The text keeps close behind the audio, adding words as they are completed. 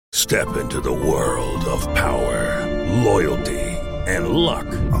Step into the world of power, loyalty, and luck.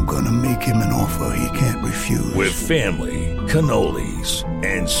 I'm gonna make him an offer he can't refuse. With family, cannolis,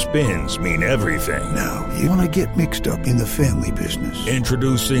 and spins mean everything. Now, you wanna get mixed up in the family business.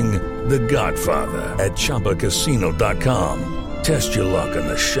 Introducing The Godfather at ChumbaCasino.com. Test your luck in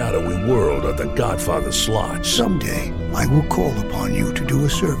the shadowy world of The Godfather slot. Someday, I will call upon you to do a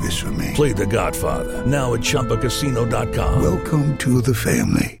service for me. Play The Godfather, now at ChumbaCasino.com. Welcome to the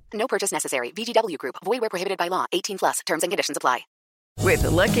family. No purchase necessary. VGW Group. Void where prohibited by law. 18+. Terms and conditions apply. With the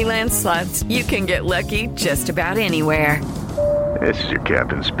Lucky Land Slots, you can get lucky just about anywhere. This is your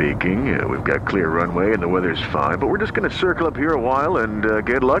captain speaking. We've got clear runway and the weather's fine, but we're just going to circle up here a while and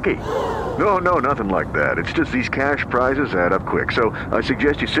get lucky. No, nothing like that. It's just these cash prizes add up quick. So I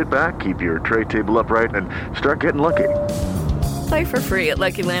suggest you sit back, keep your tray table upright, and start getting lucky. Play for free at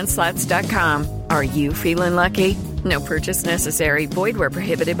LuckyLandSlots.com. Are you feeling lucky? No purchase necessary. Void where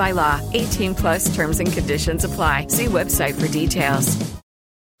prohibited by law. 18+ terms and conditions apply. See website for details.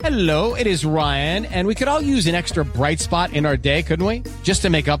 Hello, it is Ryan, and we could all use an extra bright spot in our day, couldn't we? Just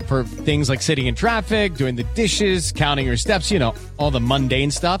to make up for things like sitting in traffic, doing the dishes, counting your steps, you know, all the mundane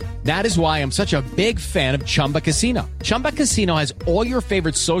stuff. That is why I'm such a big fan of Chumba Casino. Chumba Casino has all your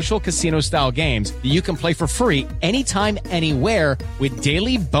favorite social casino-style games that you can play for free anytime, anywhere with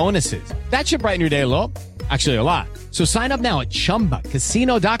daily bonuses. That should brighten your day a little. Actually, a lot. So sign up now at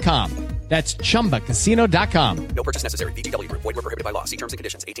ChumbaCasino.com. That's ChumbaCasino.com. No purchase necessary. VGW Group. Void where prohibited by law. See terms and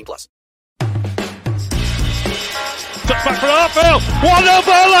conditions. 18+. Touch back for Arfield. 1-0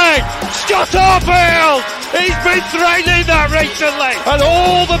 Burnley. Scott Arfield. He's been training that recently. And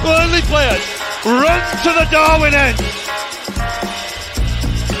all the Burnley players run to the Darwin end.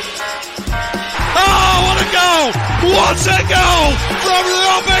 Oh, what a goal. What a goal from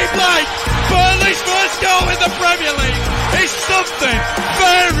Robbie Blake. Burnley's first goal in the Premier League is something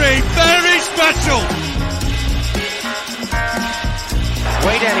very, very special.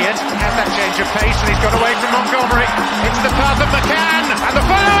 Wade Elliott has that change of pace and he's got away from Montgomery. It's the path of McCann and the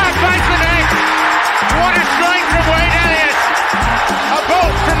follow-up finds the net. What a strike from Wade Elliott. A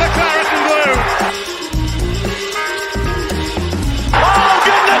bolt from the claret and blue. Oh,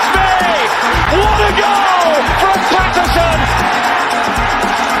 goodness me! What a goal from Patterson!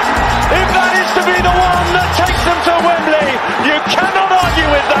 If that is to be the one that takes them to Wembley, you cannot argue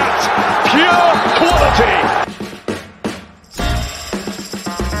with that. Pure quality.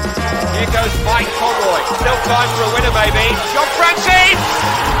 Here goes Mike Conroy. Still time for a winner, maybe. John Francis!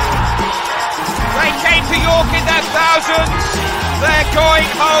 They came to York in their thousands. They're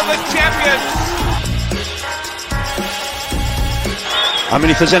going home as champions. I mean,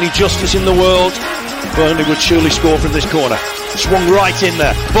 if there's any justice in the world, Burnley would surely score from this corner. Swung right in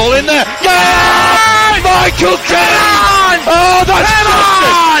there. Ball in there. Yeah! Michael Keane! Oh, that's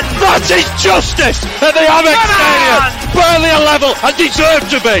justice! That is justice at the Amex Stadium. Burnley are level and deserve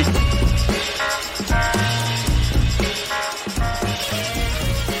to be.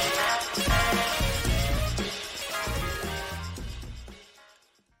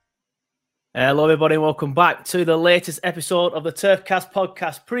 Hello everybody, welcome back to the latest episode of the Turfcast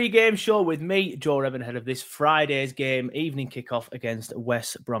podcast pre-game show with me, Joe Redman, ahead of this Friday's game, evening kickoff against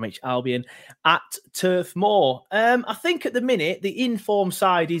West Bromwich Albion at Turf Moor. I think at the minute, the informed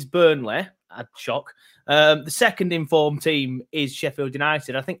side is Burnley, I'd shock. The second informed team is Sheffield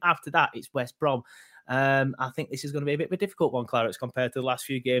United. I think after that, it's West Brom. I think this is going to be a bit of a difficult one, Clarence, compared to the last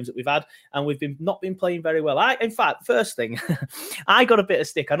few games that we've had, and we've not been playing very well. In fact, first thing, I got a bit of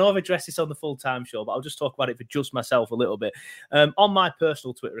stick. I know I've addressed this on the full-time show, but I'll just talk about it for just myself a little bit. On my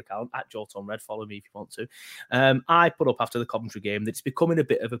personal Twitter account, at JoeTomRed, follow me if you want to, I put up after the Coventry game that it's becoming a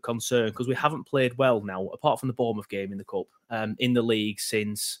bit of a concern because we haven't played well now, apart from the Bournemouth game in the Cup, in the league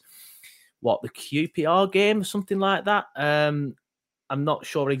since, the QPR game, something like that. I'm not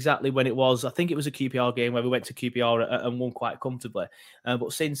sure exactly when it was. I think it was a QPR game where we went to QPR and won quite comfortably.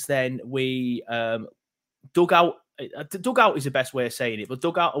 But since then, we dug out is the best way of saying it, but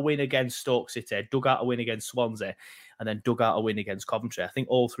dug out a win against Stoke City, dug out a win against Swansea, and then dug out a win against Coventry. I think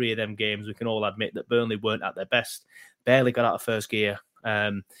all three of them games, we can all admit that Burnley weren't at their best. Barely got out of first gear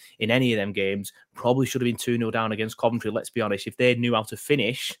in any of them games. Probably should have been 2-0 down against Coventry, let's be honest. If they knew how to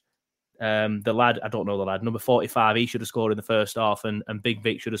finish... the lad, I don't know the lad, number 45, he should have scored in the first half and Big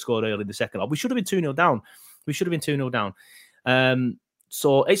Vic should have scored early in the second half. We should have been 2-0 down.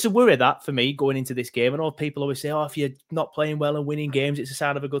 So it's a worry that for me going into this game. I know people always say, if you're not playing well and winning games, it's a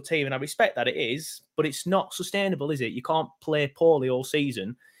sign of a good team. And I respect that it is, but it's not sustainable, is it? You can't play poorly all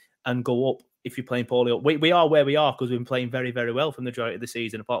season and go up if you're playing poorly. We are where we are because we've been playing very, very well from the majority of the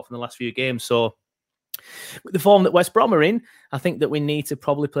season, apart from the last few games. So With the form that West Brom are in, I think that we need to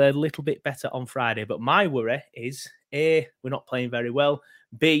probably play a little bit better on Friday. But my worry is, A, we're not playing very well.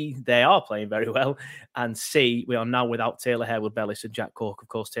 B, they are playing very well. And C, we are now without Taylor Harewood-Bellis and Jack Cork. Of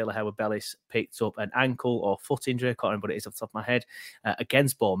course, Taylor Harewood-Bellis picked up an ankle or foot injury, I can't remember what it is off the top of my head,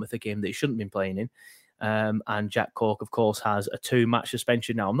 against Bournemouth, a game that he shouldn't have been playing in. And Jack Cork, of course, has a 2-match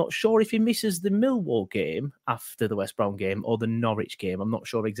suspension now. I'm not sure if he misses the Millwall game after the West Brom game or the Norwich game. I'm not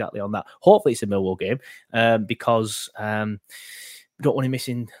sure exactly on that. Hopefully it's a Millwall game because we don't want him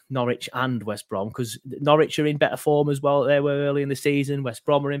missing Norwich and West Brom because Norwich are in better form as well. They were early in the season. West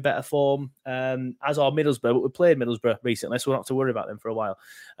Brom are in better form, as are Middlesbrough. But we played Middlesbrough recently, so we don't have to worry about them for a while.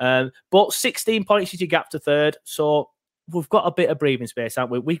 But 16 points is your gap to third. So we've got a bit of breathing space,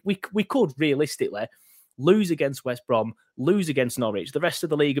 haven't we? We could realistically lose against West Brom, lose against Norwich. The rest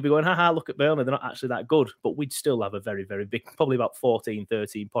of the league would be going, haha, look at Burnley. They're not actually that good. But we'd still have a very, very big, probably about 14,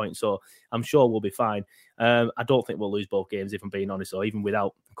 13 points. So I'm sure we'll be fine. I don't think we'll lose both games, if I'm being honest, or even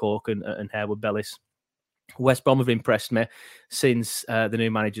without Cork and Harewood-Bellis. West Brom have impressed me since the new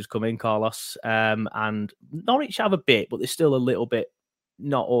manager's come in, Carlos. And Norwich have a bit, but they're still a little bit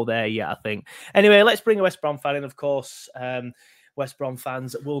not all there yet, I think. Anyway, let's bring a West Brom fan in, of course. West Brom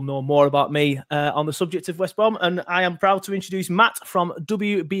fans will know more about me on the subject of West Brom. And I am proud to introduce Matt from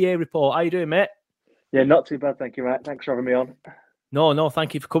WBA Report. How you doing, mate? Yeah, not too bad, thank you, Matt. Thanks for having me on. No,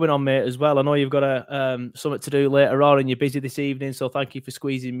 thank you for coming on, mate, as well. I know you've got something to do later on and you're busy this evening, so thank you for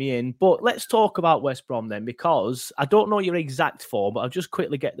squeezing me in. But let's talk about West Brom then, because I don't know your exact form, but I'll just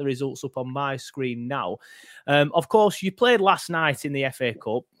quickly get the results up on my screen now. Of course, you played last night in the FA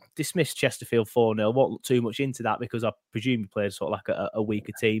Cup, dismissed Chesterfield 4-0. Won't look too much into that because I presume you played sort of like a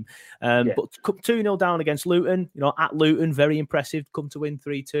weaker team. But 2-0 down against Luton, at Luton, very impressive. Come to win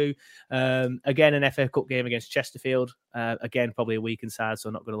 3-2. Again, an FA Cup game against Chesterfield. Again, probably a weakened side, so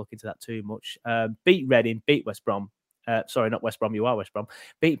I'm not going to look into that too much. Beat Reading, beat West Brom. Sorry, not West Brom, you are West Brom.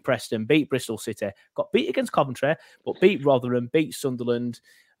 Beat Preston, beat Bristol City. Got beat against Coventry, but beat Rotherham, beat Sunderland,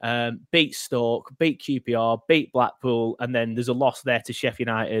 beat Stoke, beat QPR, beat Blackpool, and then there's a loss there to Sheffield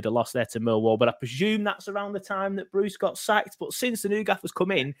United, a loss there to Millwall. But I presume that's around the time that Bruce got sacked. But since the new gaffer's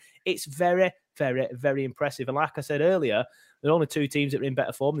come in, it's very, very, very impressive. And like I said earlier, there are only two teams that are in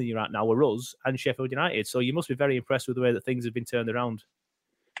better form than you right now, were us and Sheffield United. So you must be very impressed with the way that things have been turned around.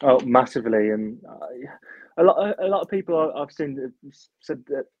 Oh, massively. And a lot of people I've seen said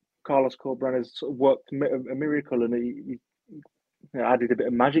that Carlos Corberán has sort of worked a miracle, and he added a bit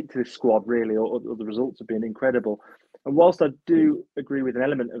of magic to this squad, really, or the results have been incredible. And whilst I do agree with an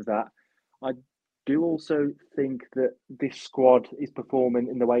element of that, I do also think that this squad is performing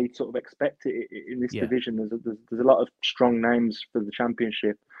in the way you'd sort of expect it in this division. There's a lot of strong names for the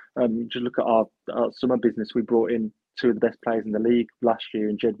Championship. Just look at our summer business. We brought in two of the best players in the league last year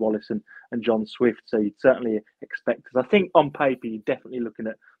in Jed Wallace and John Swift. So you'd certainly expect, because I think on paper you're definitely looking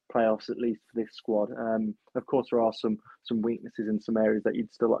at playoffs at least for this squad. Of course, there are some weaknesses in some areas that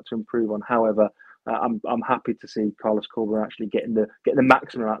you'd still like to improve on. However, I'm happy to see Carlos Corberán actually getting the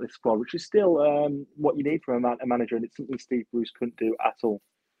maximum out of this squad, which is still what you need from a manager, and it's something Steve Bruce couldn't do at all.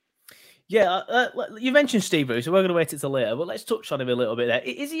 Yeah, you mentioned Steve Bruce, so we're going to wait until later, but let's touch on him a little bit there.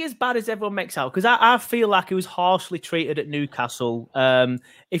 Is he as bad as everyone makes out? Because I feel like he was harshly treated at Newcastle.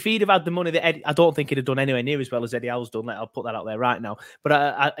 If he'd have had the money that Eddie, I don't think he'd have done anywhere near as well as Eddie Howe's done. I'll put that out there right now.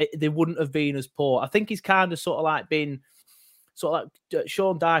 But they wouldn't have been as poor. I think he's kind of sort of like been, sort of like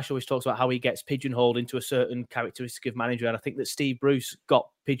Sean Dyche always talks about how he gets pigeonholed into a certain characteristic of manager. And I think that Steve Bruce got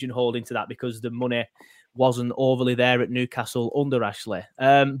pigeonholed into that because the money wasn't overly there at Newcastle under Ashley.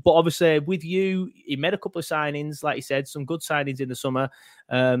 But obviously with you, he made a couple of signings, like you said, some good signings in the summer,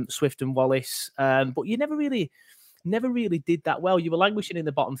 Swift and Wallace. But you never really did that well. You were languishing in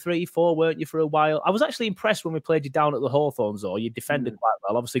the bottom 3-4, weren't you, for a while? I was actually impressed when we played you down at the Hawthorns, though. You defended quite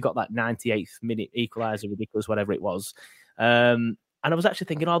well. Obviously got that 98th minute equaliser, ridiculous, whatever it was. And I was actually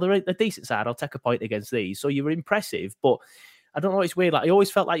thinking, they're a decent side. I'll take a point against these. So you were impressive, but I don't know, it's weird. Like, I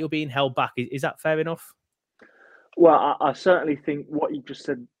always felt like you were being held back. Is that fair enough? Well, I certainly think what you just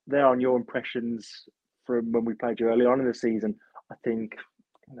said there on your impressions from when we played you early on in the season, I think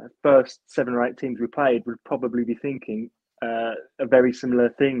first 7 or 8 teams we played would probably be thinking a very similar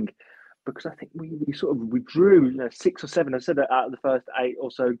thing, because I think we drew 6 or 7. I said that out of the first 8 or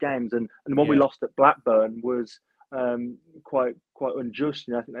so games, and the one we lost at Blackburn was quite unjust.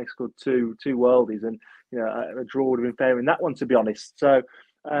 I think they scored two worldies, and a draw would have been fair in that one, to be honest. So.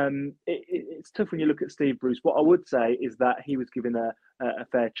 It's tough when you look at Steve Bruce. What I would say is that he was given a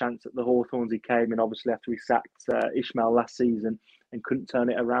fair chance at the Hawthorns. He came in, obviously, after he sacked Ishmael last season and couldn't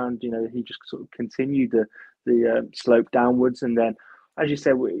turn it around. He just sort of continued the slope downwards. And then as you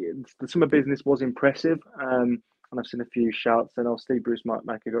said, the summer business was impressive. And I've seen a few shouts saying, Steve Bruce might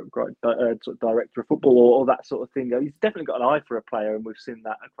make a great sort of director of football or that sort of thing. He's definitely got an eye for a player, and we've seen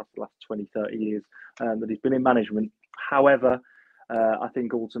that across the last 20, 30 years that he's been in management. However, I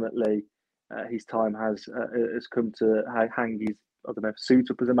think ultimately his time has come to hang his, suit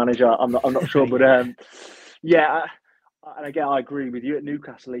up as a manager. I'm not sure, but and again, I agree with you. At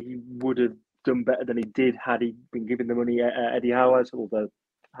Newcastle, he would have done better than he did had he been given the money Eddie Howe has, although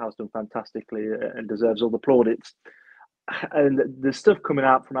Howe's done fantastically and deserves all the plaudits. And the stuff coming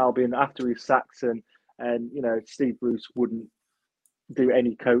out from Albion after he's sacked, and Steve Bruce wouldn't do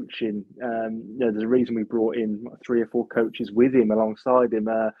any coaching. There's a reason we brought in 3 or 4 coaches with him alongside him.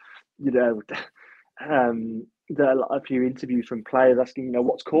 There are a few interviews from players asking,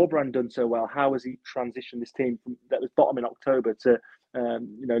 what's Corberán done so well? How has he transitioned this team from that was bottom in October to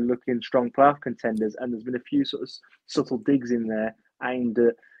looking strong playoff contenders? And there's been a few sort of subtle digs in there aimed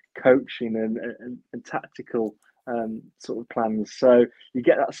at coaching and tactical sort of plans. So you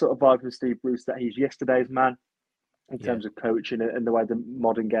get that sort of vibe from Steve Bruce that he's yesterday's man in terms of coaching and the way the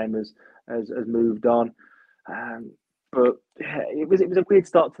modern game has moved on. But it was a weird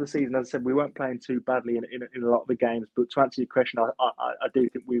start to the season. As I said, we weren't playing too badly in a lot of the games. But to answer your question, I do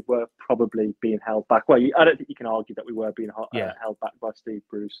think we were probably being held back. Well, I don't think you can argue that we were being held back by Steve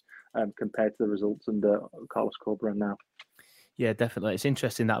Bruce compared to the results under Carlos Corberán now. Yeah, definitely. It's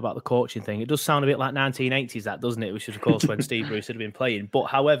interesting that about the coaching thing. It does sound a bit like 1980s, that, doesn't it? Which is, of course, when Steve Bruce had been playing. But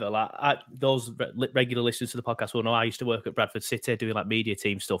however, those regular listeners to the podcast will know I used to work at Bradford City doing media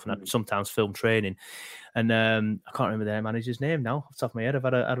team stuff, and I'd sometimes film training. And I can't remember their manager's name now off the top of my head. I've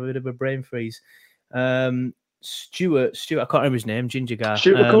had a bit of a brain freeze. Stuart, I can't remember his name. Ginger guy.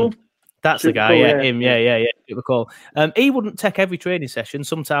 Stuart McCall? That's the guy, him, McCall. He wouldn't take every training session.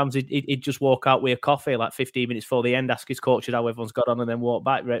 Sometimes he'd just walk out with a coffee 15 minutes before the end, ask his coaches how everyone's got on, and then walk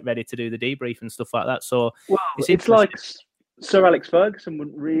back ready to do the debrief and stuff like that. So it's like Sir Alex Ferguson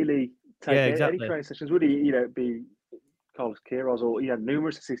wouldn't really take any training sessions, would he? It'd be Carlos Queiroz, or he had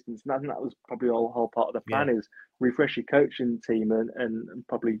numerous assistants, and that was probably a whole part of the plan is refresh your coaching team, and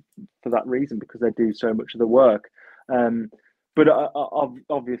probably for that reason, because they do so much of the work. But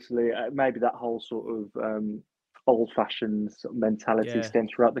obviously, maybe that whole sort of old-fashioned sort of mentality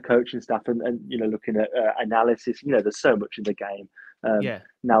stems throughout the coaching staff, and looking at analysis. There's so much in the game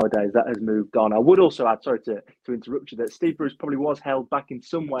nowadays that has moved on. I would also add, sorry to interrupt you, that Steve Bruce probably was held back in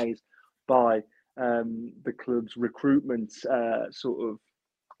some ways by the club's recruitment sort of,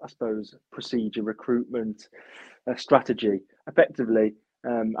 I suppose, procedure, recruitment strategy. Effectively,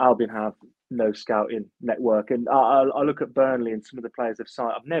 Albion have no scouting network, and I look at Burnley and some of the players they've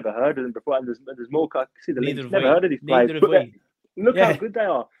signed. I've never heard of them before, and there's more. I see the links. Never heard of these players, but look how good they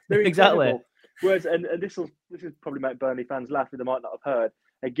are. They're incredible. Whereas, and this will probably make Burnley fans laugh, who they might not have heard.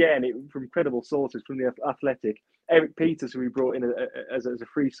 Again, from credible sources from the Athletic, Eric Peters, who we brought in as a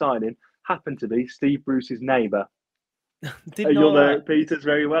free signing, happened to be Steve Bruce's neighbour. You'll know Eric Peters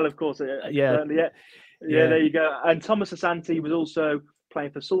very well, of course. Burnley, there you go. And Thomas Asante was also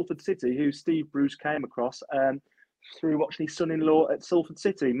playing for Salford City, who Steve Bruce came across through watching his son-in-law at Salford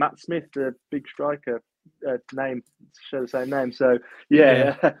City, Matt Smith, the big striker name, share the same name. So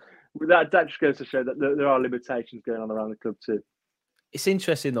that just goes to show that there are limitations going on around the club too. It's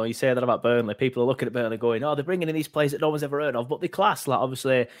interesting, though, you say that about Burnley. People are looking at Burnley going, they're bringing in these players that no one's ever heard of, but they class.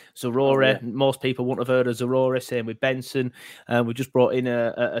 Obviously, Zarora, most people wouldn't have heard of Zarora, same with Benson. We just brought in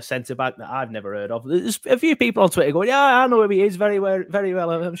a centre-back that I've never heard of. There's a few people on Twitter going, I know who he is very well.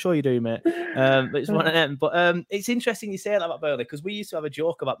 I'm sure you do, mate. But it's one of them. But it's interesting you say that about Burnley, because we used to have a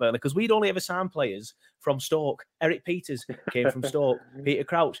joke about Burnley, because we'd only ever sign players from Stoke. Eric Peters came from Stoke. Peter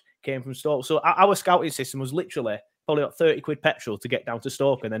Crouch came from Stoke. So our scouting system was literally probably about 30 quid petrol to get down to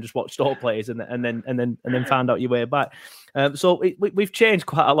Stoke and then just watch Stoke players and then find out your way back. So we've changed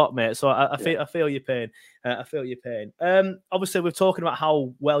quite a lot, mate. So I feel your pain. I feel your pain. Obviously, we're talking about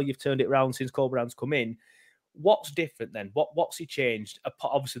how well you've turned it around since Corberán's come in. What's different then? What's he changed?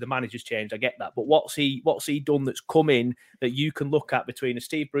 Obviously, the manager's changed. I get that, but what's he done that's come in that you can look at between a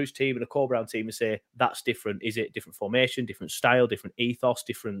Steve Bruce team and a Corberán team and say that's different? Is it different formation, different style, different ethos,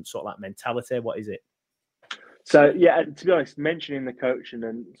 different sort of mentality? What is it? So, to be honest, mentioning the coaching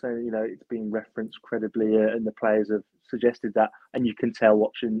and saying, it's being referenced credibly and the players have suggested that, and you can tell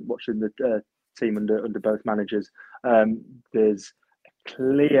watching the team under both managers, there's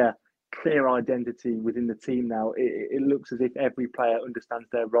a clear identity within the team now. It looks as if every player understands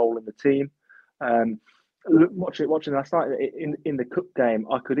their role in the team. Watching last night in the cup game,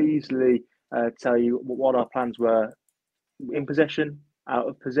 I could easily tell you what our plans were in possession, out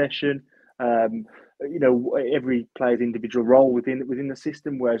of possession, every player's individual role within the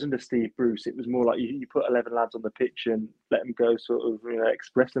system. Whereas under Steve Bruce, it was more like you put 11 lads on the pitch and let them go sort of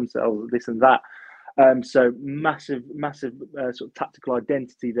express themselves, this and that. So massive sort of tactical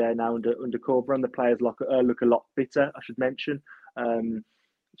identity there now under Corberan. The players look a lot fitter, I should mention.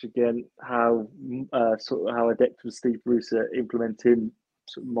 Which again, how adept was Steve Bruce at implementing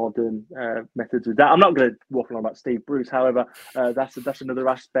sort of modern methods with that. I'm not going to waffle on about Steve Bruce. However, that's another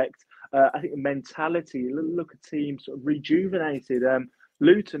aspect. I think the mentality. Look, a team sort of rejuvenated.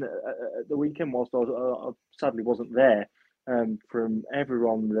 Luton at the weekend, whilst I sadly wasn't there. From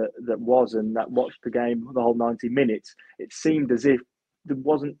everyone that was and that watched the game the whole 90 minutes, it seemed as if there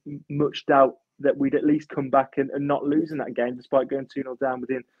wasn't much doubt that we'd at least come back and not losing that game despite going 2-0 down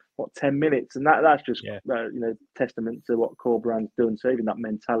within 10 minutes, and that's just testament to what Corberan's done. So even that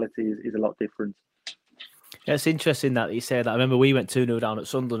mentality is a lot different. Yeah, it's interesting that you say that. I remember we went 2-0 down at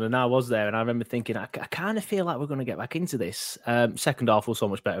Sunderland and I was there, and I remember thinking, I kind of feel like we're going to get back into this. Second half was so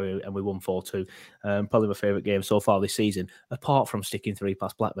much better and we won 4-2. Probably my favourite game so far this season, apart from sticking 3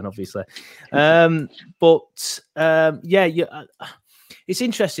 past Blackburn, obviously. It's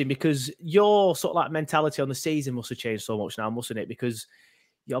interesting because your sort of like mentality on the season must have changed so much now, mustn't it? Because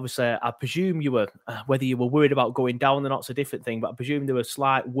obviously, I presume you were, whether you were worried about going down or not, it's a different thing, but I presume there were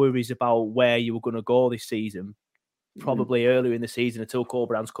slight worries about where you were going to go this season. Probably earlier in the season until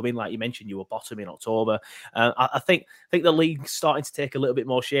Corberan's come in, like you mentioned, you were bottom in October. I think the league's starting to take a little bit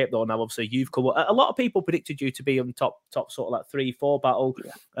more shape though. Now, obviously, you've come. A lot of people predicted you to be on top sort of like 3-4 battle.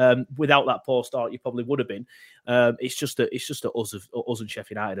 Without that poor start, you probably would have been. It's just that us and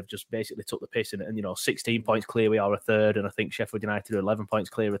Sheffield United have just basically took the piss and 16 points clear, we are a third, and I think Sheffield United are 11 points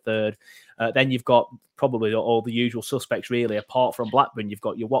clear, a third. Then you've got probably all the usual suspects really, apart from Blackburn. You've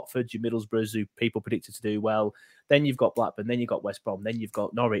got your Watfords, your Middlesbroughs, who people predicted to do well. Then you've got Blackburn, then you've got West Brom, then you've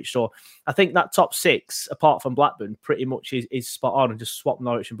got Norwich. So I think that top 6, apart from Blackburn, pretty much is spot on, and just swap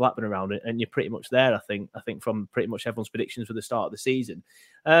Norwich and Blackburn around and you're pretty much there, I think from pretty much everyone's predictions for the start of the season.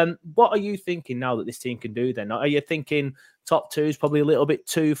 What are you thinking now that this team can do then? Are you thinking top 2 is probably a little bit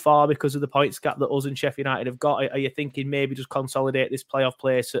too far because of the points gap that us and Sheffield United have got? Are you thinking maybe just consolidate this playoff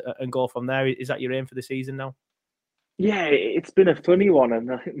place and go from there? Is that your aim for the season now? Yeah, it's been a funny one,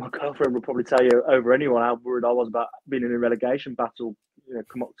 and I think my girlfriend will probably tell you over anyone how worried I was about being in a relegation battle.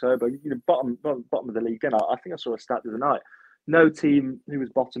 Come October, bottom of the league. Then I think I saw a stat the other night. No team who was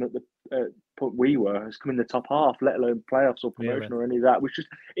bottom at the point we were has come in the top half, let alone playoffs or promotion or any of that. Which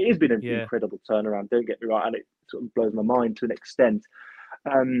it has been an incredible turnaround. Don't get me right, and it sort of blows my mind to an extent.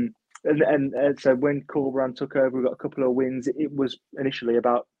 And so when Corberan took over, we got a couple of wins. It was initially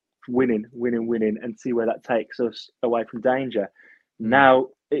about winning and see where that takes us away from danger. Now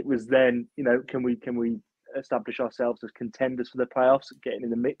it was then, can we establish ourselves as contenders for the playoffs, getting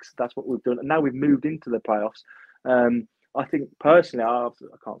in the mix? That's what we've done, and now we've moved into the playoffs. I think personally, I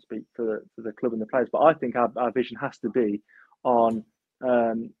can't speak for the club and the players, but I think our vision has to be on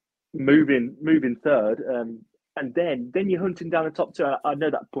moving third, and then you're hunting down the top 2. I know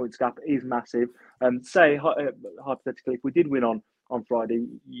that points gap is massive. Say hypothetically, if we did win on Friday,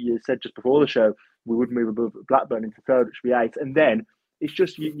 you said just before the show we would move above Blackburn into third, which would be 8, and then it's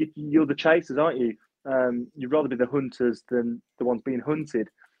just you're the chasers, aren't you? You'd rather be the hunters than the ones being hunted,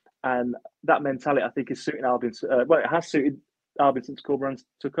 and that mentality I think is suiting Albion. It has suited Albion since Corberan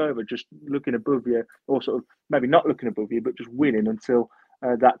took over, just looking above you, or sort of maybe not looking above you, but just winning until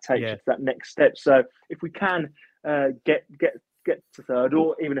that takes you to that next step. So if we can get to third,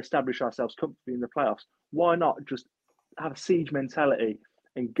 or even establish ourselves comfortably in the playoffs, why not just have a siege mentality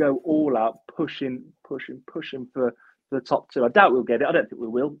and go all out, pushing for the top 2. I doubt we'll get it. I don't think we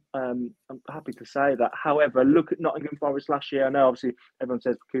will. I'm happy to say that. However, look at Nottingham Forest last year. I know obviously everyone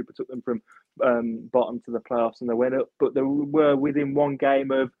says Cooper took them from bottom to the playoffs and they went up, but they were within one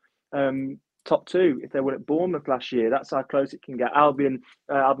game of top 2 if they were at Bournemouth last year. That's how close it can get. Albion,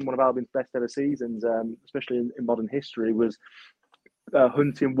 one of Albion's best ever seasons, especially in modern history, was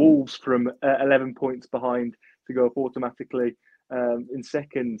hunting Wolves from 11 points behind to go up automatically in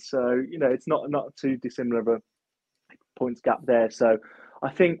second. So it's not too dissimilar of a points gap there. So I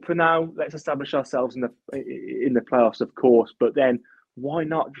think for now, let's establish ourselves in the playoffs, of course, but then why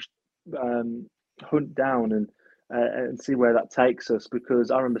not just hunt down and see where that takes us?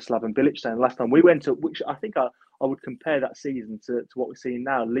 Because I remember Slaven Bilic saying last time we went up, which I think I would compare that season to what we're seeing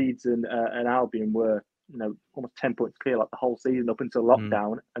now. Leeds and Albion were almost 10 points clear like the whole season up until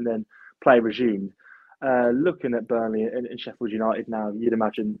lockdown, and then play resumed. Looking at Burnley and Sheffield United now, you'd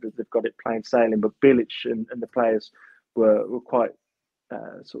imagine that they've got it plain sailing, but Bilic and the players were quite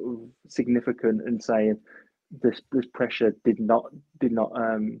sort of significant in saying this pressure did not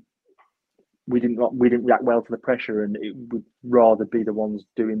we didn't react well to the pressure, and it would rather be the ones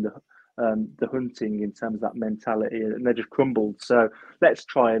doing the hunting in terms of that mentality, and they just crumbled. So let's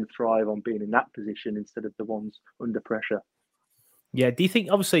try and thrive on being in that position instead of the ones under pressure. Yeah. Do you think,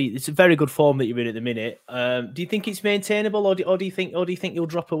 obviously, it's a very good form that you're in at the minute? Do you think it's maintainable, or do you think you'll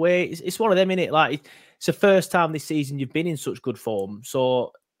drop away? It's one of them, innit? Like, it's the first time this season you've been in such good form,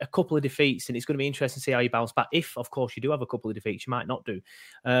 so a couple of defeats, and it's going to be interesting to see how you bounce back. If, of course, you do have a couple of defeats, you might not do.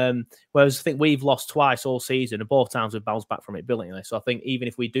 Whereas I think we've lost twice all season, and both times we've bounced back from it brilliantly. So I think even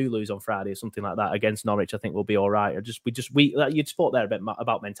if we do lose on Friday or something like that against Norwich, I think we'll be all right. You'd spoke there a bit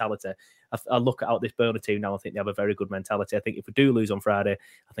about mentality. I look at this Burnley team now. I think they have a very good mentality. I think if we do lose on Friday,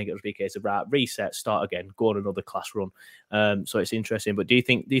 I think it would be a case of reset, start again, go on another class run. So it's interesting. But do you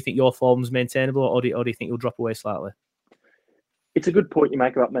think your form's maintainable, or do you think you'll drop away slightly? It's a good point you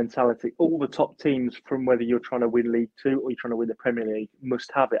make about mentality. All the top teams, from whether you're trying to win League Two or you're trying to win the Premier League, must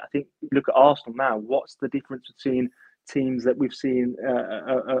have it. I think, look at Arsenal now. What's the difference between teams that we've seen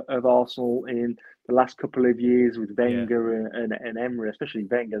of Arsenal in the last couple of years with Wenger and Emery, especially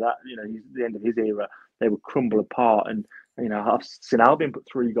Wenger? That, he's at the end of his era, they would crumble apart. And I've seen Albion put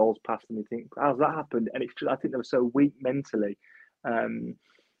 3 goals past them. You think, how's that happened? And it's just, I think they were so weak mentally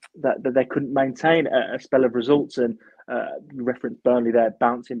that they couldn't maintain a spell of results. And you referenced Burnley there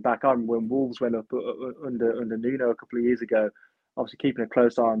bouncing back. I remember when Wolves went up under Nuno a couple of years ago, obviously keeping a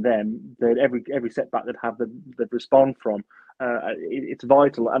close eye on them. Every setback they'd respond from. It's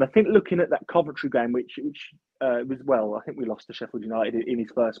vital. And I think looking at that Coventry game, which was, well, I think we lost to Sheffield United in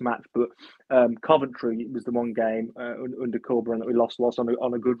his first match, but Coventry was the one game under Corberan that we lost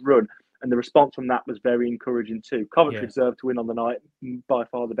on a good run. And the response from that was very encouraging too. Coventry deserved to win on the night, by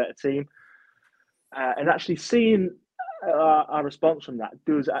far the better team. And actually seeing our response from that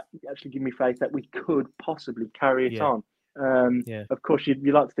does actually give me faith that we could possibly carry it on. Of course,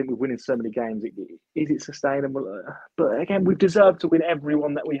 you like to think we're winning so many games. Is it sustainable? But again, we've deserved to win every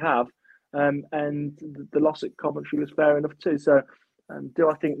one that we have. And the loss at Coventry was fair enough too. So do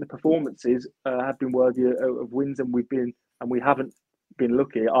I think the performances have been worthy of wins, and we haven't been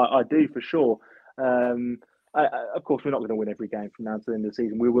lucky? I do, for sure. Of course, we're not going to win every game from now to the end of the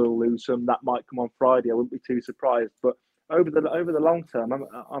season. We will lose some. That might come on Friday. I wouldn't be too surprised. But over the long term,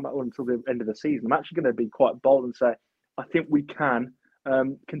 I'm until the end of the season, I'm actually going to be quite bold and say I think we can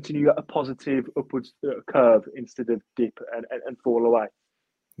continue a positive upwards curve instead of dip and fall away.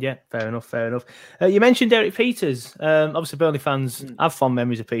 Yeah, fair enough. You mentioned Derek Peters. Obviously, Burnley fans have fond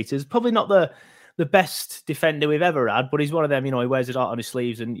memories of Peters. Probably not the best defender we've ever had, but he's one of them, he wears it out on his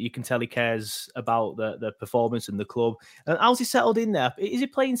sleeves, and you can tell he cares about the performance and the club. And how's he settled in there? Is he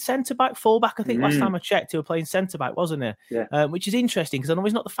playing centre-back, full-back? I think last time I checked, he was playing centre-back, wasn't he? Yeah. Which is interesting, because I know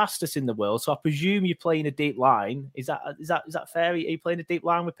he's not the fastest in the world, so I presume you're playing a deep line. Is that fair? Are you playing a deep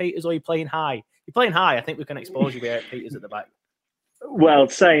line with Peters, or are you playing high? You're playing high. I think we can expose you with Peters at the back. Well,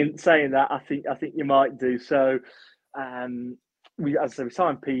 saying that, I think you might do so. We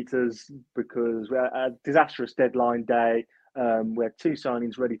signed Peters because we had a disastrous deadline day. We had 2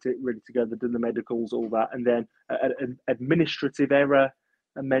 signings ready to go. They'd done the medicals, all that, and then an administrative error,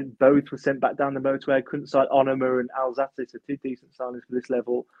 and meant both were sent back down the motorway. Couldn't sign Onuma and Alzate, so 2 decent signings for this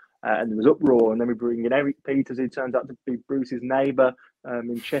level. And there was uproar, and then we bring in Eric Peters, who turns out to be Bruce's neighbour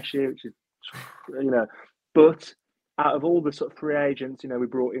in Cheshire, which is, But out of all the sort of free agents, we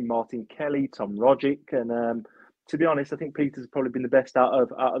brought in Martin Kelly, Tom Rogic, and to be honest, I think Peters has probably been the best out of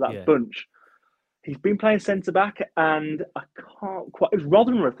that bunch. He's been playing centre-back, and I can't quite... It was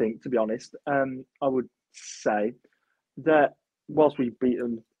Rotherham, I think, to be honest. I would say that whilst we beat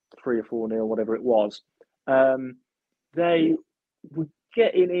them 3 or 4-0, whatever it was, they were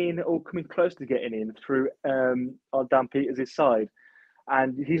getting in, or coming close to getting in, through Dan Peters' side.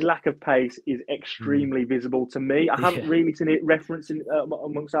 And his lack of pace is extremely visible to me. I haven't really seen it referenced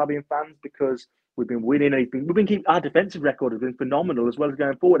amongst Albion fans, because we've been winning. We've been keeping our defensive record has been phenomenal, as well as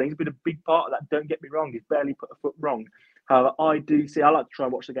going forward. And he's been a big part of that. Don't get me wrong; he's barely put a foot wrong. However, I like to try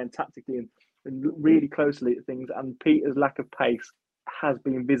and watch the game tactically and look really closely at things. And Peter's lack of pace has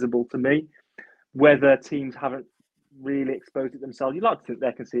been visible to me. Whether teams haven't really exposed it themselves, you'd like to think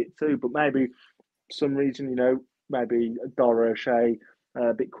they can see it too. But maybe some reason, maybe Dara O'Shea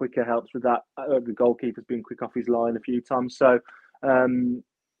a bit quicker helps with that. The goalkeeper's been quick off his line a few times. So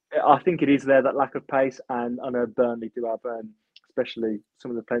I think it is there, that lack of pace. And I know Burnley do have, especially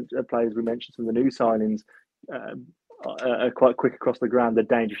some of the players we mentioned, some of the new signings. are quite quick across the ground. They're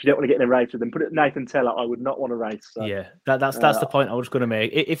dangerous. You don't want to get in a race with them. Put it Nathan Tella, I would not want to race. So. Yeah, that's the point I was going to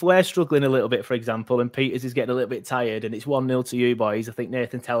make. If we're struggling a little bit, for example, and Peters is getting a little bit tired and it's 1-0 to you boys, I think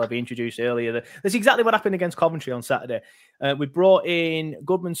Nathan Tella be introduced earlier. That's exactly what happened against Coventry on Saturday. We brought in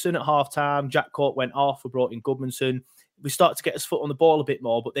Goodmanson at half-time. Jack Court went off. We brought in Goodmanson. We started to get his foot on the ball a bit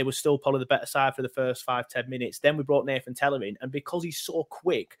more, but they were still probably the better side for the first 5-10 minutes. Then we brought Nathan Tella in, and because he's so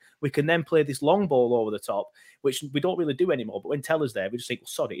quick, we can then play this long ball over the top, which we don't really do anymore. But when Teller's there, we just think, well,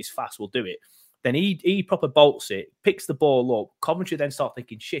 sorry, he's fast, we'll do it. Then he proper bolts it, picks the ball up. Coventry then start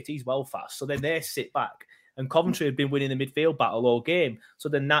thinking, shit, he's well fast. So then they sit back. And Coventry had been winning the midfield battle all game. So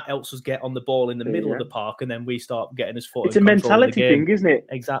then that helps us get on the ball in the middle of the park, and then we start getting his foot. It's a mentality thing, isn't it?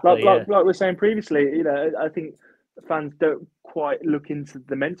 Exactly. Like we were saying previously, I think fans don't quite look into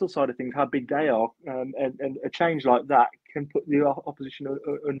the mental side of things, how big they are, and a change like that can put the opposition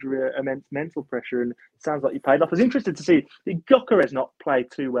under immense mental pressure. And it sounds like you paid off. I was interested to see, did Gyökeres not play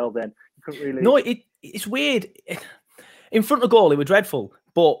too well then? You couldn't really... No, it's weird. In front of goal, he was dreadful,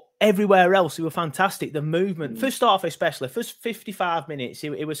 but everywhere else, he was fantastic. The movement, first off, especially, first 55 minutes, he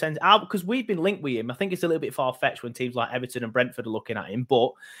was sent out because we've been linked with him. I think it's a little bit far-fetched when teams like Everton and Brentford are looking at him,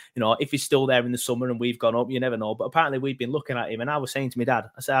 but, if he's still there in the summer and we've gone up, you never know. But apparently we've been looking at him, and I was saying to my dad,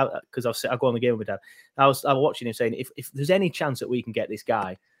 I said, because I go on the game with my dad, I was watching him saying, if there's any chance that we can get this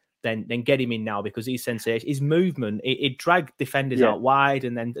guy, then get him in now, because he's sensation. His movement, it dragged defenders out wide,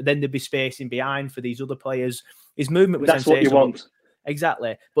 and then there'd be spacing behind for these other players. His movement was sensational. That's what you want.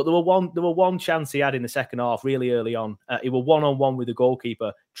 Exactly. But there were one chance he had in the second half, really early on. He was one-on-one with the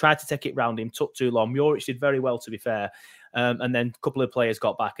goalkeeper, tried to take it round him, took too long. Muric did very well, to be fair. And then a couple of players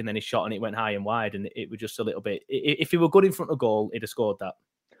got back, and then he shot, and it went high and wide, and it was just a little bit... If he were good in front of goal, he'd have scored that.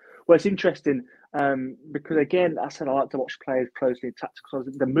 Well, it's interesting because, again, I said I like to watch players closely in tactical.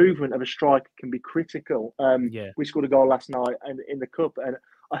 The movement of a striker can be critical. We scored a goal last night in the Cup, and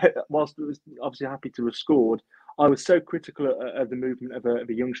whilst I was obviously happy to have scored, I was so critical of the movement of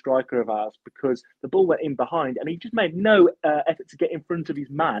a young striker of ours, because the ball went in behind and he just made no effort to get in front of his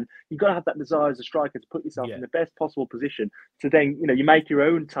man. You've got to have that desire as a striker to put yourself in the best possible position to then, you make your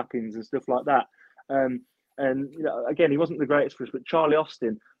own tap-ins and stuff like that. And, again, he wasn't the greatest for us, but Charlie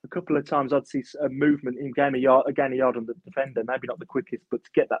Austin, a couple of times I'd see a movement in gain a yard on the defender, maybe not the quickest, but to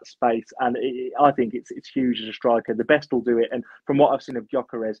get that space. And I think it's huge as a striker. The best will do it. And from what I've seen of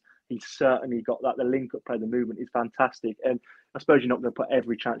Gyökeres, he's certainly got that. The link-up play, the movement is fantastic. And I suppose you're not going to put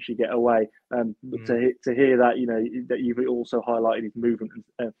every chance you get away. But to hear that, that you've also highlighted his movement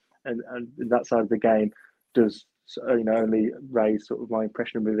and that side of the game does, only raise sort of my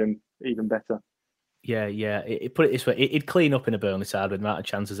impression of him even better. Yeah. Put it this way, it'd clean up in a Burnley side with the amount of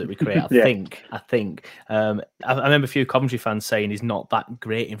chances that we create. I think. I remember a few Coventry fans saying he's not that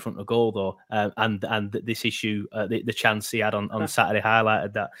great in front of goal, though. And this issue, the chance he had on Saturday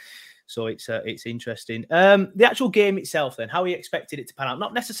highlighted that. So it's interesting. The actual game itself, then, how we expected it to pan out?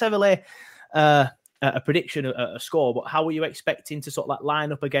 Not necessarily a prediction, a score, but how are you expecting to sort of like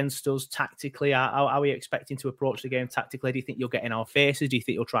line up against us tactically? How are we expecting to approach the game tactically? Do you think you'll get in our faces? Do you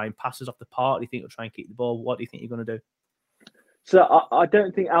think you'll try and pass us off the park? Do you think you'll try and keep the ball? What do you think you're going to do? So I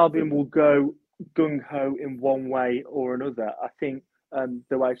don't think Albion will go gung-ho in one way or another. I think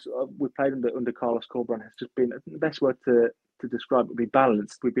the way we played under Carlos Corberán has just been, the best word to describe it would be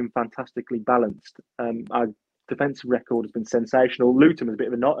balanced. We've been fantastically balanced. Our defensive record has been sensational. Luton was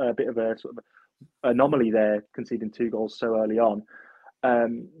a bit of a sort of anomaly there, conceding 2 goals so early on.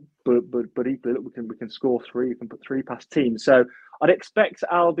 But equally, look, we can score 3. We can put 3 past teams. So I'd expect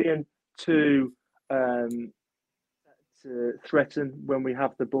Albion to threaten when we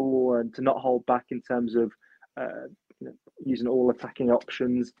have the ball and to not hold back in terms of using all attacking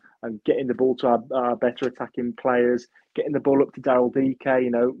options and getting the ball to our better attacking players, getting the ball up to Daryl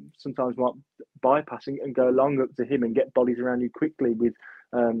DK. Sometimes we might bypassing and go long up to him and get bodies around you quickly with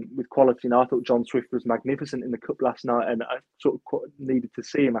quality. And I thought John Swift was magnificent in the Cup last night, and I sort of needed to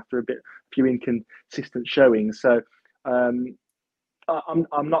see him after a few inconsistent showings. So I'm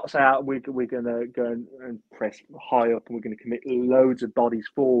not saying we're going to go and press high up and we're going to commit loads of bodies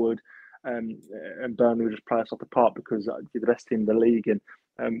forward, and Burnley will just play us off the park because you're the best team in the league, and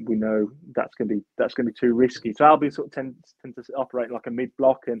we know that's going to be too risky. So Albion sort of tend to operate like a mid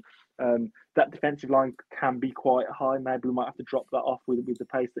block, and that defensive line can be quite high. Maybe we might have to drop that off with the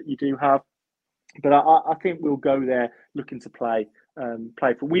pace that you do have. But I think we'll go there looking to play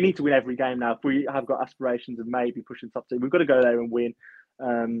for. We need to win every game now. If we have got aspirations of maybe pushing top 2, we've got to go there and win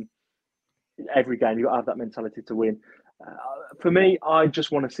every game. You've got to have that mentality to win. For me, I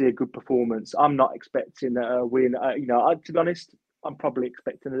just want to see a good performance. I'm not expecting a win. To be honest, I'm probably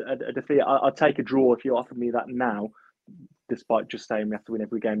expecting a defeat. I'd take a draw if you offered me that now. despite just saying we have to win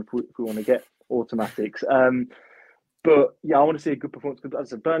every game if we want to get automatics. But yeah, I want to see a good performance because, as I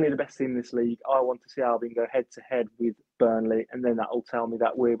said, Burnley are the best team in this league. I want to see Albion go head to head with Burnley, and then that will tell me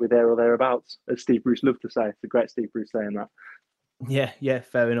that we're there or thereabouts, as Steve Bruce loved to say. It's a great Steve Bruce saying that. Yeah,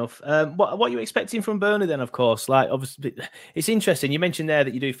 fair enough. What are you expecting from Burnley then, of course? Like, obviously, it's interesting. You mentioned there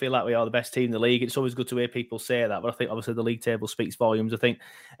that you do feel like we are the best team in the league. It's always good to hear people say that, but I think, obviously, the league table speaks volumes. I think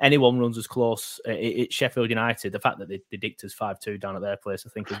anyone runs as close. It's Sheffield United. The fact that they dicked us 5-2 down at their place, I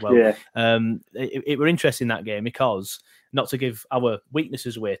think, as well. Yeah. It were interesting, that game, because, not to give our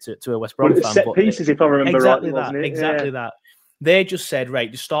weaknesses away to a West Brom fan. Set pieces, if I remember exactly right, wasn't it? Exactly that. They just said,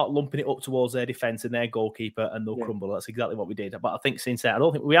 right, just start lumping it up towards their defence and their goalkeeper, and they'll crumble. That's exactly what we did. But I think since then, I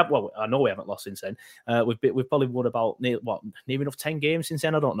don't think we have. Well, I know we haven't lost since then. We've probably won about near enough 10 games since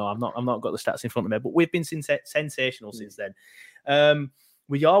then. I don't know. I've not got the stats in front of me, but we've been sensational since then.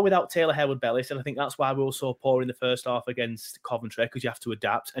 We are without Taylor Hayward-Bellis, and I think that's why we were so poor in the first half against Coventry, because you have to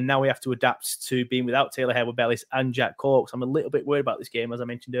adapt. And now we have to adapt to being without Taylor Hayward-Bellis and Jack Cork. So I'm a little bit worried about this game, as I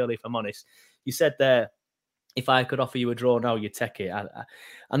mentioned earlier, if I'm honest. You said there, if I could offer you a draw now, you'd take it.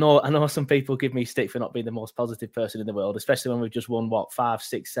 I know some people give me stick for not being the most positive person in the world, especially when we've just won, 5,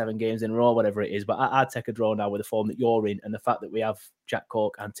 6, 7 games in a row, whatever it is. But I'd take a draw now with the form that you're in and the fact that we have Jack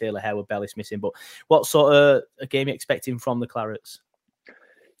Cork and Taylor Hayward-Bellis missing. But what sort of a game are you expecting from the Clarets?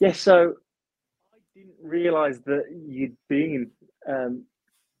 Yeah, so I didn't realise that you'd been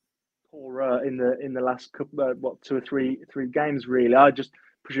poorer in the last couple, 2 or 3 games, really. I just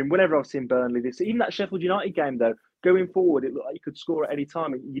presume whenever I've seen Burnley this, even that Sheffield United game though, going forward, it looked like you could score at any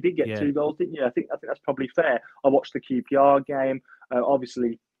time. You did get 2 goals, didn't you? I think that's probably fair. I watched the QPR game,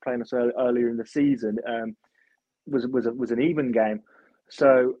 obviously playing us earlier in the season, was an even game.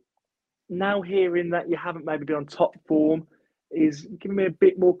 So now hearing that you haven't maybe been on top form is giving me a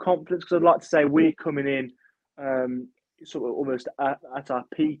bit more confidence, because I'd like to say we're coming in sort of almost at our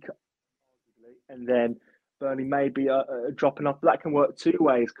peak, and then Burnley maybe dropping off. That can work 2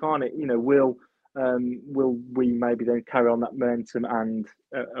 ways, can't it? You know, will we maybe then carry on that momentum and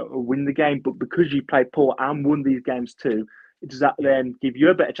win the game? But because you played poor and won these games too, does that then give you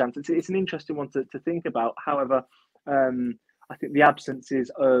a better chance? It's an interesting one to think about. However, I think the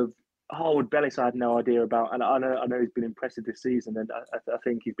absences of Hayward-Bellis I had no idea about, and I know he's been impressive this season, and I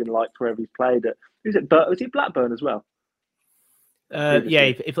think he's been liked wherever he's played at. Was he Blackburn as well?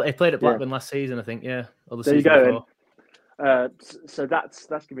 He played at Blackburn last season, I think. Yeah, there you go. So that's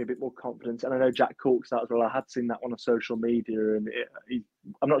giving me a bit more confidence. And I know Jack Cork's out as well. I had seen that on social media, and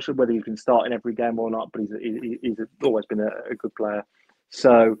I'm not sure whether he's been starting every game or not, but he's always been a good player.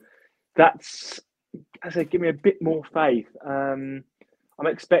 So that's, I say, give me a bit more faith. I'm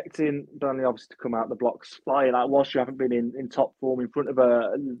expecting Burnley obviously to come out the blocks flying. Like, whilst you haven't been in top form in front of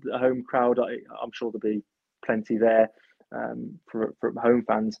a home crowd, I'm sure there'll be plenty there. For home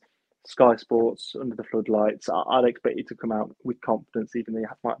fans, Sky Sports under the floodlights. I'd expect you to come out with confidence, even though you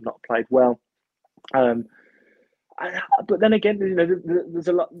might have not played well. But then again, you know, there's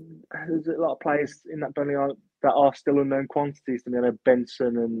a lot of players in that Burnley that are still unknown quantities to me. I know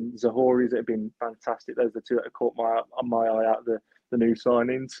Benson and Zahoris that have been fantastic. Those are 2 that have caught my eye out of the new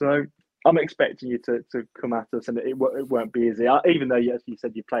signings. So I'm expecting you to come at us, and it won't be easy. Even though, as you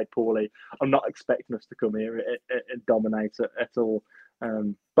said, you played poorly, I'm not expecting us to come here and dominate at all.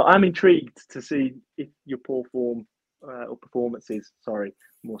 But I'm intrigued to see if your poor form or performances,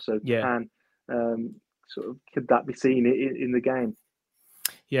 more so, can sort of, could that be seen in the game?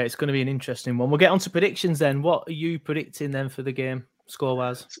 Yeah, it's going to be an interesting one. We'll get on to predictions then. What are you predicting then for the game,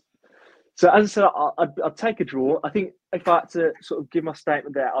 score-wise? So as I said, I'd take a draw. I think if I had to sort of give my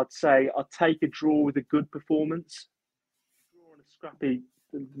statement there, I'd say I'd take a draw with a good performance. Draw and a scrappy,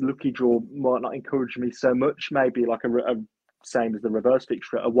 lucky draw might not encourage me so much. Maybe like a same as the reverse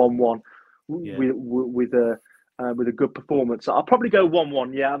fixture, a 1-1 with a good performance. So I'll probably go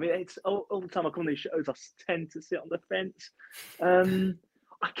 1-1. Yeah, I mean, it's all the time I come on these shows, I tend to sit on the fence.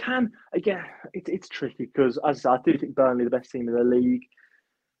 I can, again, it's tricky because, as I said, I do think Burnley are the best team in the league.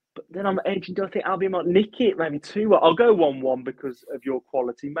 But then I'm edging. Do I think Albion might nick it? Maybe 2. I'll go 1-1 because of your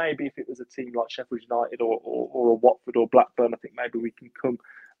quality. Maybe if it was a team like Sheffield United or a Watford or Blackburn, I think maybe we can come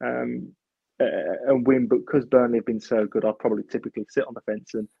and win. But because Burnley have been so good, I'll probably typically sit on the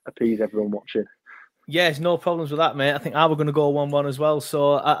fence and appease everyone watching. Yes, no problems with that, mate. I think I was going to go 1-1 as well.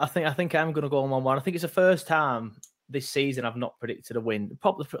 So I think I'm going to go 1-1. I think it's the first time this season I've not predicted a win.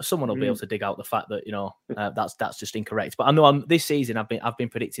 Probably someone will be able to dig out the fact that that's just incorrect. But I know this season I've been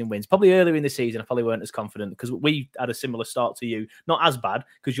predicting wins. Probably earlier in the season I probably weren't as confident because we had a similar start to you. Not as bad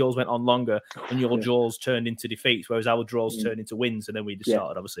because yours went on longer and your draws turned into defeats, whereas our draws turned into wins, and then we just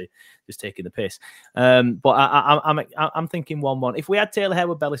started obviously just taking the piss. But I'm thinking 1-1. If we had Taylor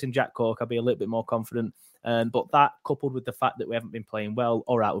Harewood-Bellis and Jack Cork, I'd be a little bit more confident. But that coupled with the fact that we haven't been playing well,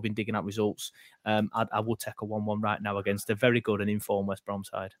 all right, we've been digging out results. I would take a 1-1 right now against a very good and informed West Brom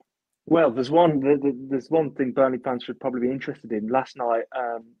side. Well, there's one thing Burnley fans should probably be interested in. Last night,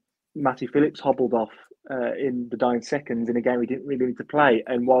 Matty Phillips hobbled off in the dying seconds in a game he didn't really need to play.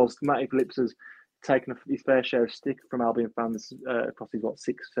 And whilst Matty Phillips has taken his fair share of stick from Albion fans across his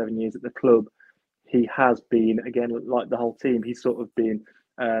 6-7 years at the club, he has been, again, like the whole team, he's sort of been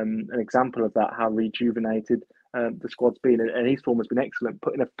an example of that, how rejuvenated the squad's been, and his form has been excellent,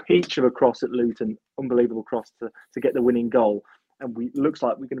 putting a peach of a cross at Luton, unbelievable cross to get the winning goal, and looks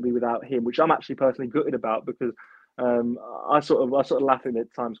like we're going to be without him, which I'm actually personally gutted about, because I sort of laughing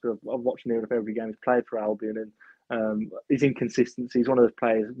at times because I've watched nearly every game he's played for Albion, and his inconsistency. He's one of those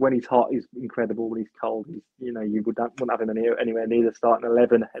players, when he's hot he's incredible, when he's cold you wouldn't have him anywhere near the starting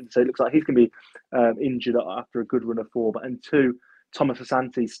 11, and so it looks like he's going to be injured after a good run of form. And two, Thomas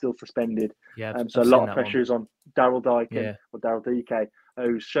Asante's still suspended. Yeah, so a lot of pressure is on Daryl Dike or Daryl Dike,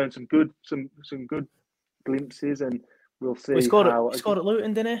 who's shown some good glimpses, and we'll see. He scored at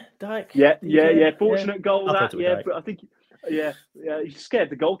Luton, didn't he, Dike? Yeah. Fortunate goal that. Yeah, but I think he scared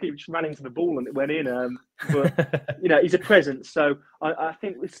the goalkeeper, just ran into the ball and it went in. But he's a presence. So I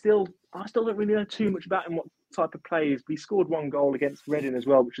think I still don't really know too much about him, what type of player he is. But he scored one goal against Reading as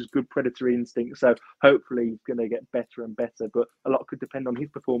well, which is good predatory instinct. So hopefully he's going to get better and better. But a lot could depend on his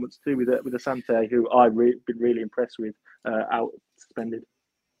performance too with Asante, who I've been really impressed with, out suspended.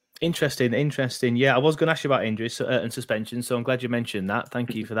 Interesting. Yeah, I was going to ask you about injuries and suspension, so I'm glad you mentioned that.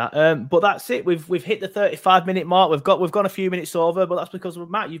 Thank you for that. But that's it. We've hit the 35-minute mark. We've gone a few minutes over, but that's because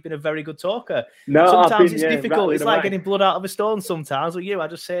Matt, you've been a very good talker. No, sometimes it's difficult. It's like getting blood out of a stone. Sometimes with you, I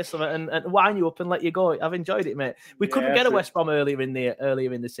just say something and wind you up and let you go. I've enjoyed it, mate. We couldn't get a West Brom earlier in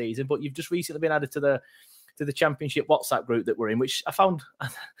the season, but you've just recently been added to the Championship WhatsApp group that we're in, which I found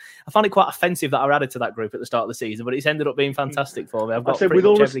it quite offensive that I added to that group at the start of the season, but it's ended up being fantastic for me. I said with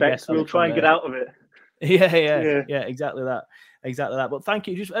all respect, we'll try and get out of it. Yeah, exactly that. But thank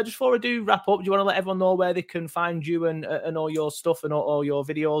you. Just before I do wrap up, do you want to let everyone know where they can find you and all your stuff and all your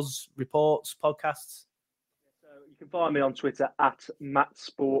videos, reports, podcasts? So you can find me on Twitter at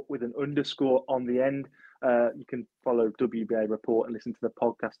MattSport with an underscore on the end. You can follow WBA Report and listen to the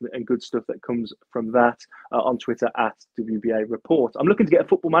podcast and good stuff that comes from that on Twitter at WBA Report. I'm looking to get a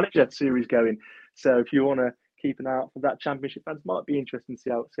Football Manager series going, so if you want to keep an eye out for that, Championship fans, might be interesting to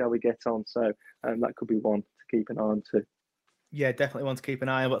see how we get on. So that could be one to keep an eye on too. Yeah, definitely want to keep an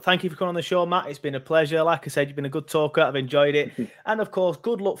eye on. But thank you for coming on the show, Matt. It's been a pleasure. Like I said, you've been a good talker. I've enjoyed it. And of course,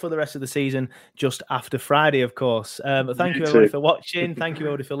 good luck for the rest of the season just after Friday, of course. But thank you everybody for watching. Thank you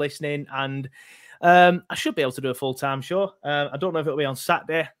everybody for listening. And I should be able to do a full-time show. I don't know if it'll be on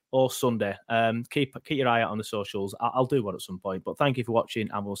Saturday or Sunday. Keep your eye out on the socials. I'll do one at some point. But thank you for watching,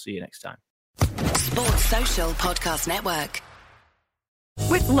 and we'll see you next time. Sports Social Podcast Network.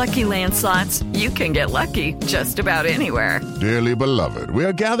 With Lucky Land Slots, you can get lucky just about anywhere. Dearly beloved, we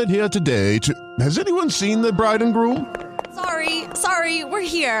are gathered here today to... Has anyone seen the bride and groom? Sorry, we're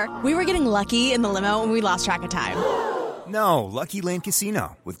here. We were getting lucky in the limo and we lost track of time. No, Lucky Land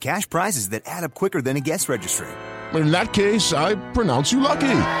Casino, with cash prizes that add up quicker than a guest registry. In that case, I pronounce you lucky.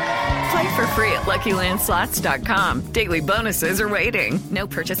 Play for free at LuckyLandSlots.com. Daily bonuses are waiting. No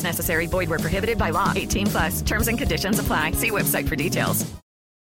purchase necessary. Void where prohibited by law. 18+. Terms and conditions apply. See website for details.